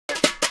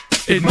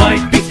It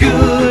might be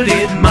good,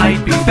 it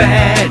might be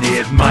bad,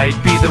 it might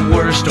be the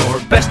worst or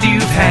best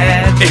you've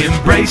had.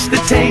 Embrace the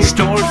taste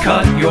or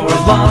cut your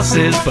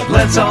losses, but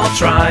let's all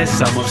try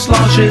some of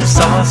Slosh's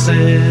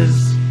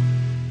sauces.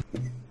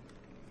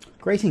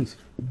 Greetings.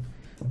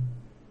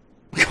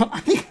 God, I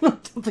think I'm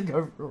jumping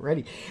over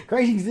already.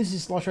 Greetings, this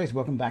is Slosh Race.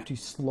 Welcome back to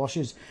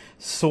Slosh's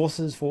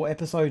Sauces for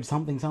episode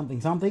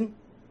something.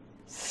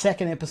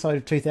 Second episode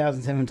of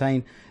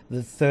 2017,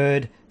 the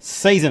third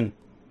season.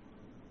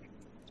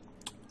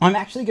 I'm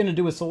actually going to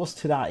do a sauce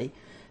today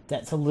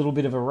that's a little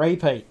bit of a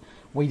repeat.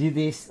 We did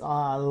this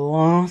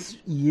last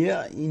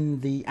year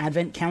in the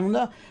Advent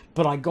calendar,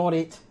 but I got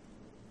it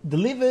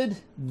delivered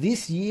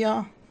this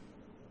year.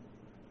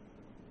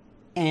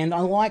 And I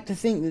like to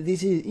think that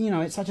this is,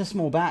 it's such a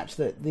small batch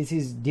that this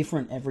is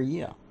different every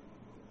year.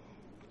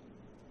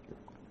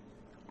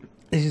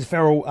 This is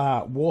Feral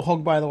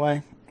Warhog, by the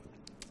way.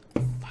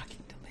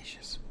 Fucking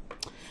delicious.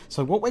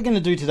 So what we're going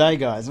to do today,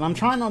 guys, and I'm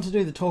trying not to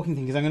do the talking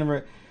thing because I'm going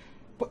to...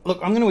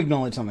 Look, I'm going to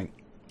acknowledge something.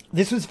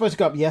 This was supposed to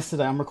go up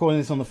yesterday. I'm recording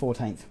this on the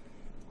 14th.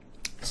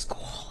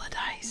 School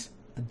holidays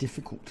are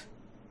difficult.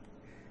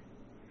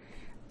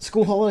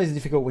 School holidays are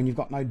difficult when you've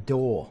got no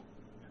door.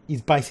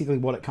 Is basically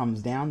what it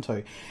comes down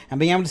to. And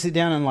being able to sit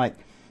down and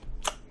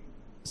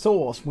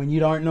sauce when you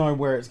don't know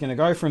where it's going to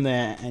go from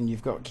there, and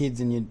you've got kids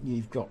and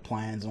you've got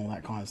plans and all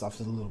that kind of stuff,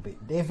 is a little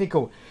bit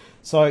difficult.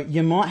 So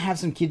you might have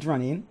some kids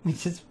run in,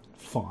 which is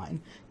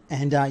fine,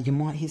 and you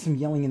might hear some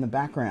yelling in the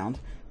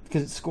background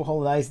because it's school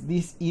holidays.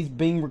 This is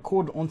being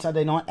recorded on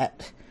Saturday night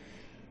at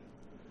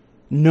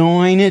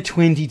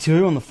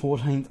 9:22 on the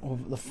 14th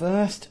of the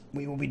 1st.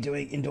 We will be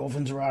doing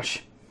Endorphins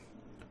Rush,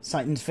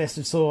 Satan's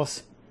Festive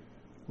Sauce,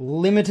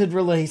 limited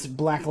release,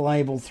 black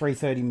label,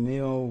 330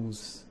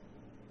 mils,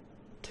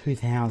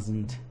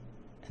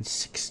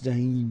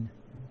 2016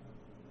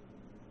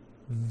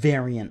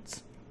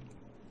 variants,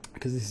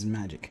 because this is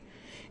magic.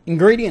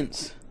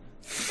 Ingredients: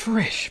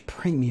 fresh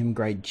premium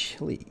grade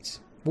chilies.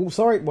 Well,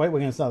 sorry, wait, we're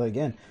going to start that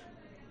again.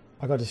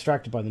 I got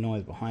distracted by the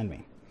noise behind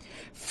me.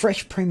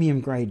 Fresh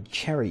premium grade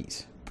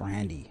cherries,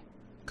 brandy,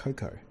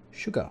 cocoa,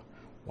 sugar,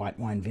 white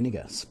wine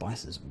vinegar,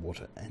 spices,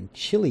 water, and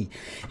chili.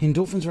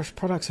 Endorphins Rush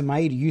products are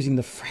made using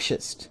the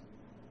freshest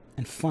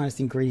and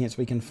finest ingredients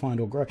we can find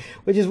or grow,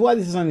 which is why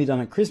this is only done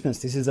at Christmas.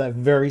 This is a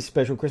very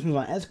special Christmas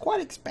one. It's quite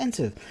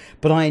expensive,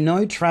 but I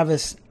know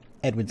Travis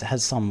Edwards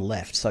has some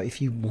left, so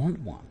if you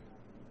want one,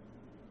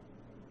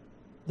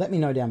 let me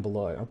know down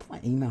below. I'll put my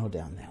email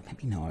down there.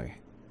 Let me know.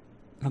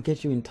 I'll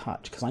get you in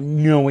touch, because I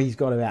know he's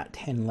got about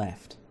 10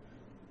 left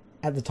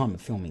at the time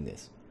of filming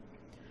this.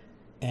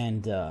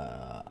 And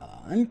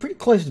I'm pretty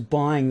close to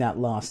buying that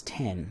last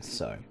 10,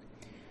 so...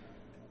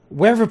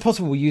 Wherever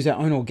possible, we use our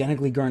own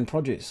organically grown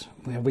produce.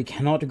 Where we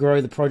cannot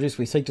grow the produce,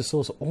 we seek to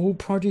source all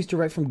produce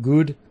direct from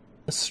good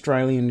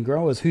Australian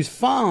growers, whose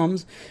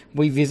farms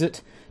we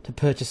visit to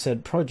purchase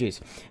said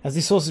produce. As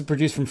this sauce is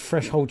produced from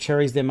fresh whole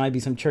cherries, there may be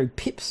some cherry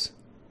pips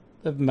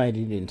that have made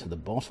it into the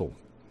bottle.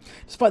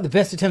 Despite the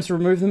best attempts to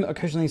remove them,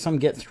 occasionally some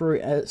get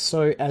through,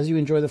 so as you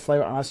enjoy the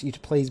flavour, I ask you to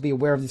please be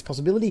aware of this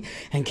possibility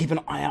and keep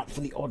an eye out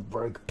for the odd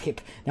rogue pip.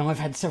 Now, I've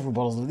had several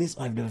bottles of this.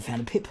 I've never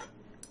found a pip.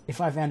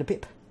 If I found a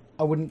pip,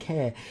 I wouldn't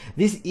care.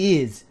 This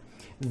is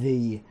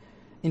the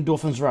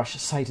Endorphins Rush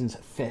Satan's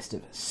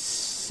Festive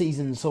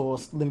Season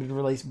Sauce, limited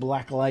release,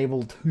 black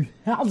label,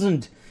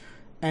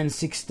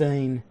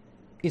 2016.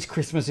 It's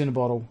Christmas in a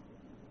bottle.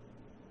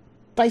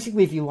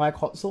 Basically, if you like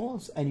hot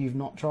sauce and you've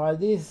not tried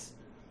this,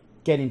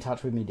 get in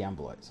touch with me down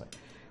below. So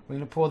we're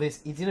going to pour this.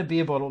 It's in a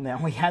beer bottle. Now,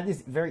 we had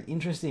this very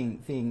interesting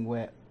thing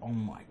where, oh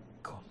my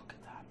God, look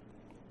at that.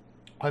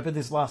 I opened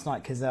this last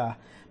night because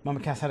Mama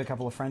Cass had a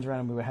couple of friends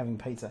around and we were having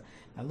pizza.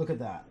 Now, look at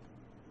that.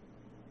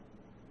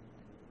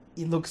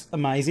 It looks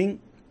amazing.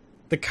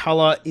 The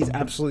colour is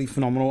absolutely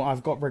phenomenal.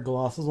 I've got red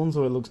glasses on,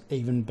 so it looks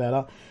even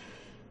better.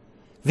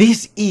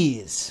 This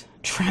is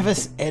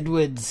Travis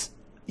Edwards'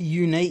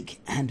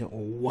 unique and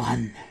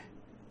one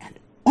and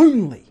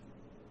only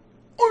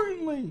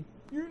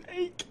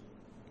unique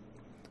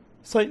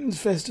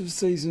Satan's Festive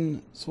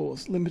Season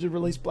Sauce, limited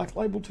release, black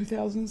label,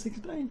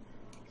 2016.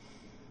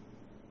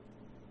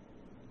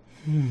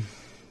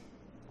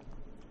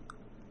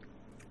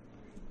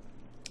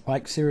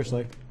 Like,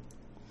 seriously.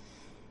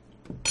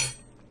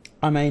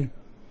 I mean,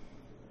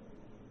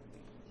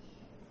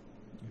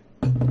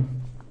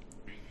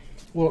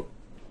 look,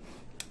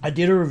 I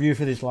did a review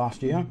for this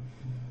last year,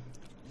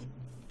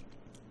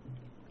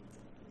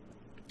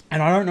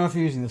 and I don't know if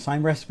you're using the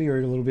same recipe or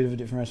a little bit of a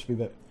different recipe,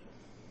 but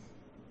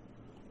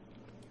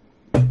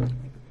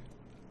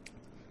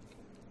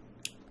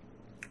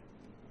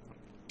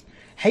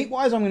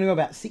heat-wise, I'm going to go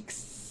about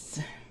 6,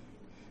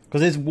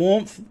 because there's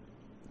warmth.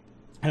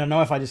 I don't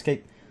know if I just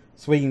keep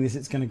sweetening this,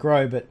 it's going to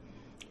grow, but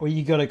or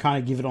you got to kind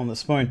of give it on the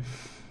spoon.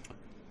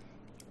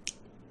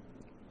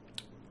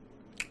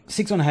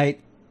 6 on heat,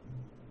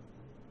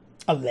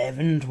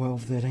 11,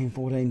 12, 13,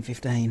 14,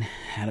 15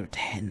 out of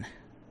 10.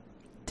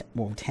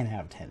 Well, 10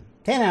 out of 10.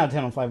 10 out of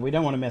 10 on flavour. We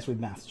don't want to mess with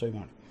maths too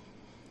much.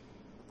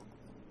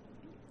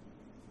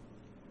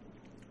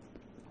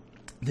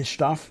 This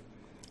stuff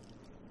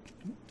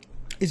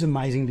is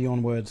amazing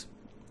beyond words.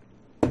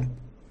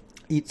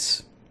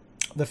 It's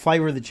the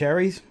flavour of the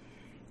cherries,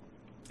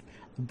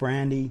 the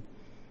brandy,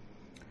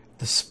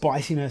 the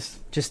spiciness.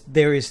 Just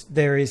there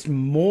is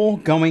more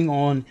going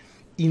on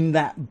in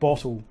that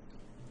bottle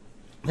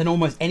than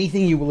almost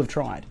anything you will have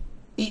tried.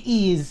 It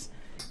is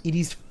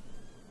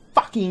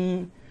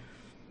fucking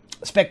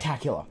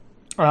spectacular.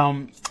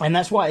 And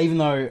that's why, even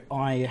though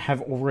I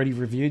have already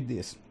reviewed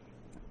this,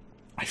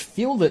 I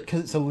feel that because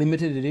it's a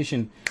limited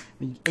edition,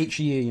 each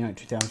year,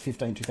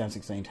 2015,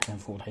 2016,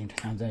 2014,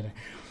 2018,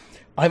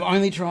 I've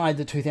only tried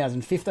the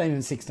 2015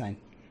 and 16.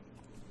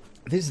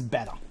 This is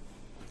better.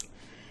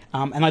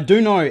 And I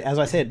do know, as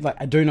I said,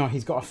 I do know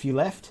he's got a few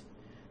left.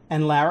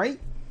 And Larry,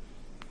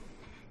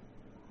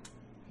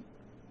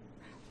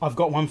 I've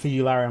got one for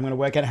you, Larry. I'm going to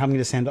work out how I'm going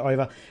to send it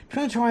over. I'm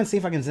going to try and see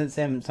if I can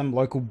send some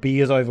local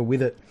beers over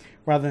with it,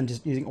 rather than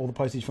just using all the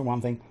postage for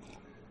one thing.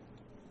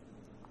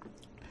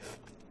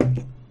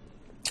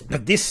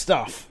 But this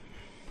stuff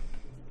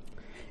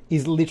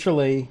is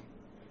literally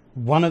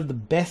one of the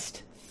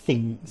best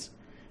things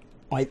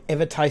I've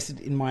ever tasted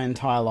in my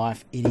entire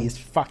life. It is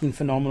fucking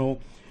phenomenal.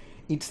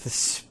 It's the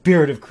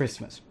spirit of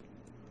Christmas.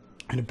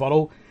 And a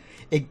bottle,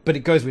 but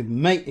it goes with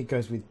meat, it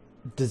goes with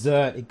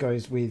dessert, it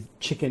goes with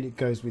chicken, it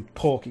goes with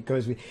pork, it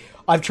goes with...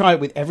 I've tried it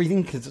with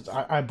everything, because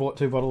I bought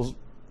 2 bottles.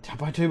 Did I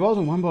buy 2 bottles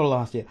and 1 bottle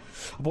last year?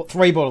 I bought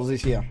 3 bottles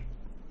this year.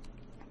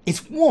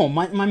 It's warm.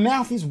 My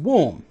mouth is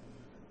warm.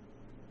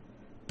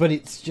 But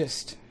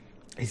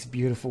it's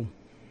beautiful.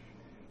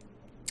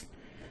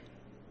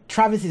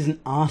 Travis is an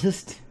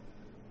artist.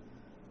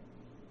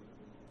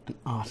 An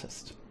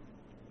artist.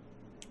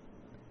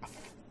 A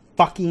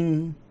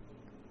fucking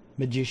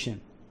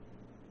magician.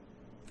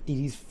 It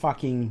is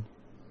fucking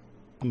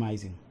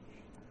amazing.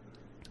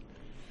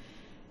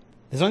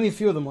 There's only a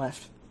few of them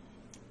left.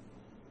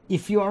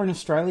 If you are in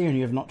Australia and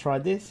you have not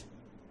tried this,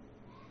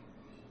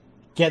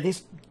 get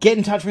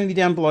in touch with me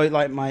down below.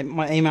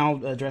 My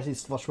email address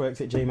is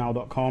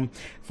sloshworks@gmail.com.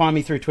 Find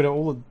me through Twitter.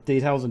 All the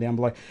details are down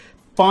below.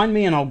 Find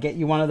me and I'll get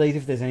you one of these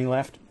if there's any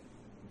left.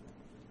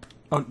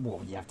 Oh,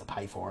 well, you have to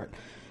pay for it.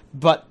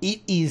 But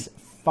it is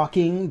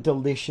fucking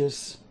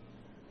delicious.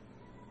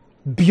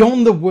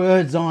 Beyond the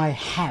words I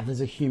have as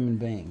a human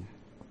being.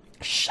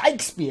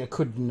 Shakespeare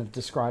couldn't have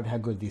described how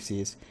good this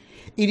is.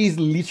 It is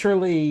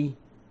literally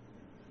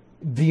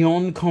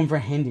beyond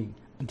comprehending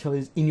until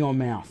it's in your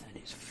mouth and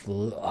it's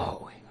flowing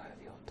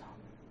over your tongue.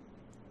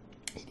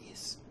 It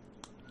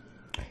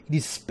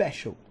is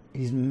special.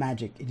 It is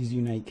magic. It is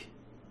unique.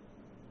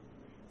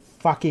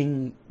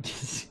 Fucking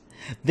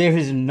there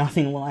is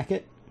nothing like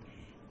it.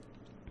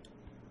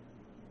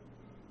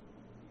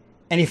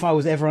 And if I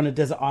was ever on a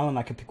desert island,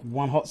 I could pick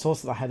one hot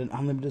sauce that I had an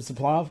unlimited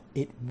supply of.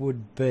 It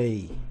would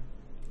be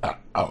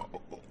the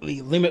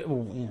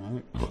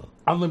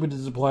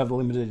unlimited supply of the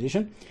limited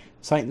edition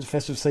Satan's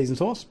Festive Season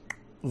Sauce.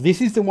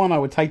 This is the one I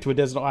would take to a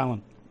desert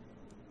island.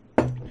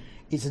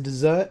 It's a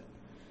dessert.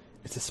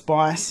 It's a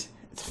spice.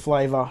 It's a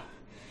flavour.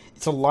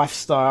 It's a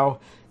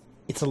lifestyle.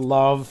 It's a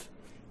love.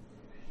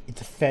 It's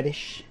a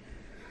fetish.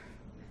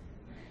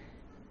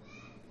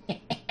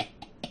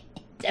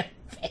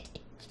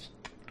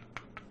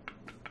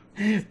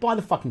 Buy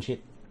the fucking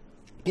shit.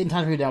 Get in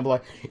touch with me down below.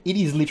 It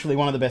is literally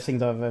one of the best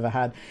things I've ever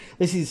had.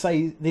 This is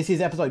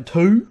episode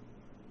 2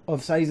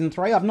 of season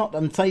 3. I've not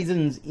done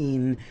seasons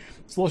in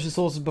Slosh's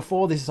Sauces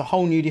before. This is a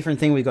whole new different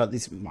thing. We've got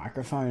this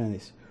microphone and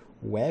this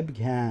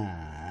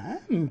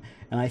webcam, and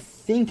I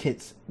think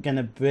it's going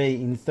to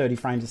be in 30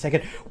 frames a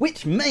second,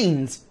 which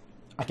means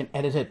I can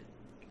edit it,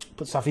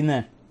 put stuff in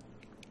there,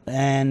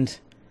 and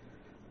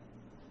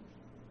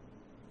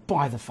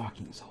buy the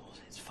fucking sauce.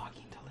 It's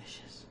fucking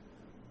delicious.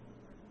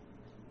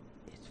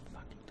 It's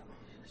fucking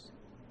delicious.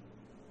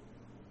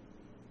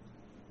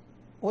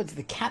 Oh, it's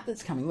the cat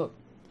that's coming. Look,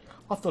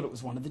 I thought it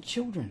was one of the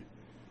children.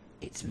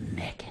 It's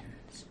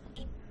Meccans.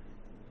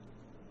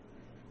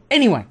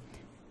 Anyway,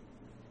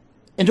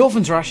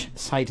 Endorphins Rush,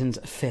 Satan's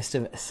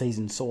Festive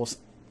Season Sauce,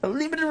 a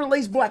limited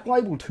release Black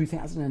Label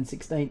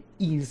 2016,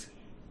 is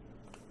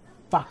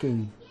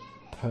fucking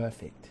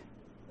perfect.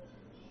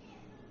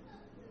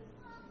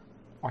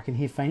 I can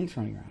hear Phoenix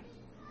running around.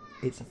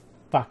 It's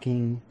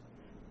fucking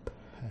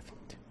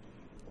perfect.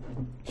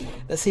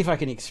 Let's see if I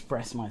can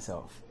express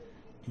myself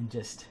and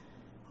just...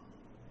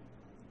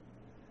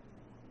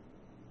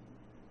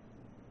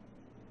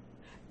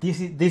 This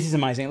is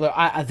amazing. Look,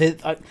 I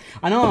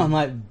know I'm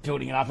like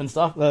building it up and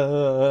stuff,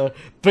 but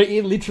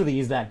it literally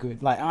is that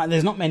good. Like,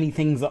 there's not many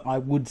things that I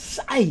would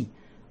say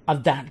are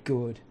that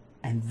good,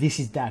 and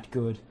this is that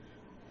good.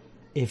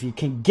 If you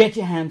can get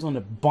your hands on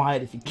it, buy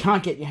it. If you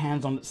can't get your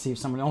hands on it, see if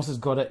someone else has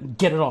got it.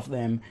 Get it off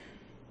them.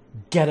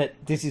 Get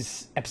it. This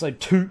is episode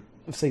 2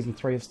 of season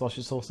 3 of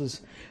Slosh's Sauces.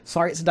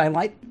 Sorry it's a day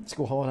late.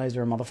 School holidays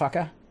are a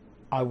motherfucker.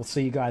 I will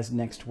see you guys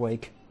next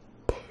week.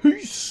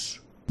 Peace.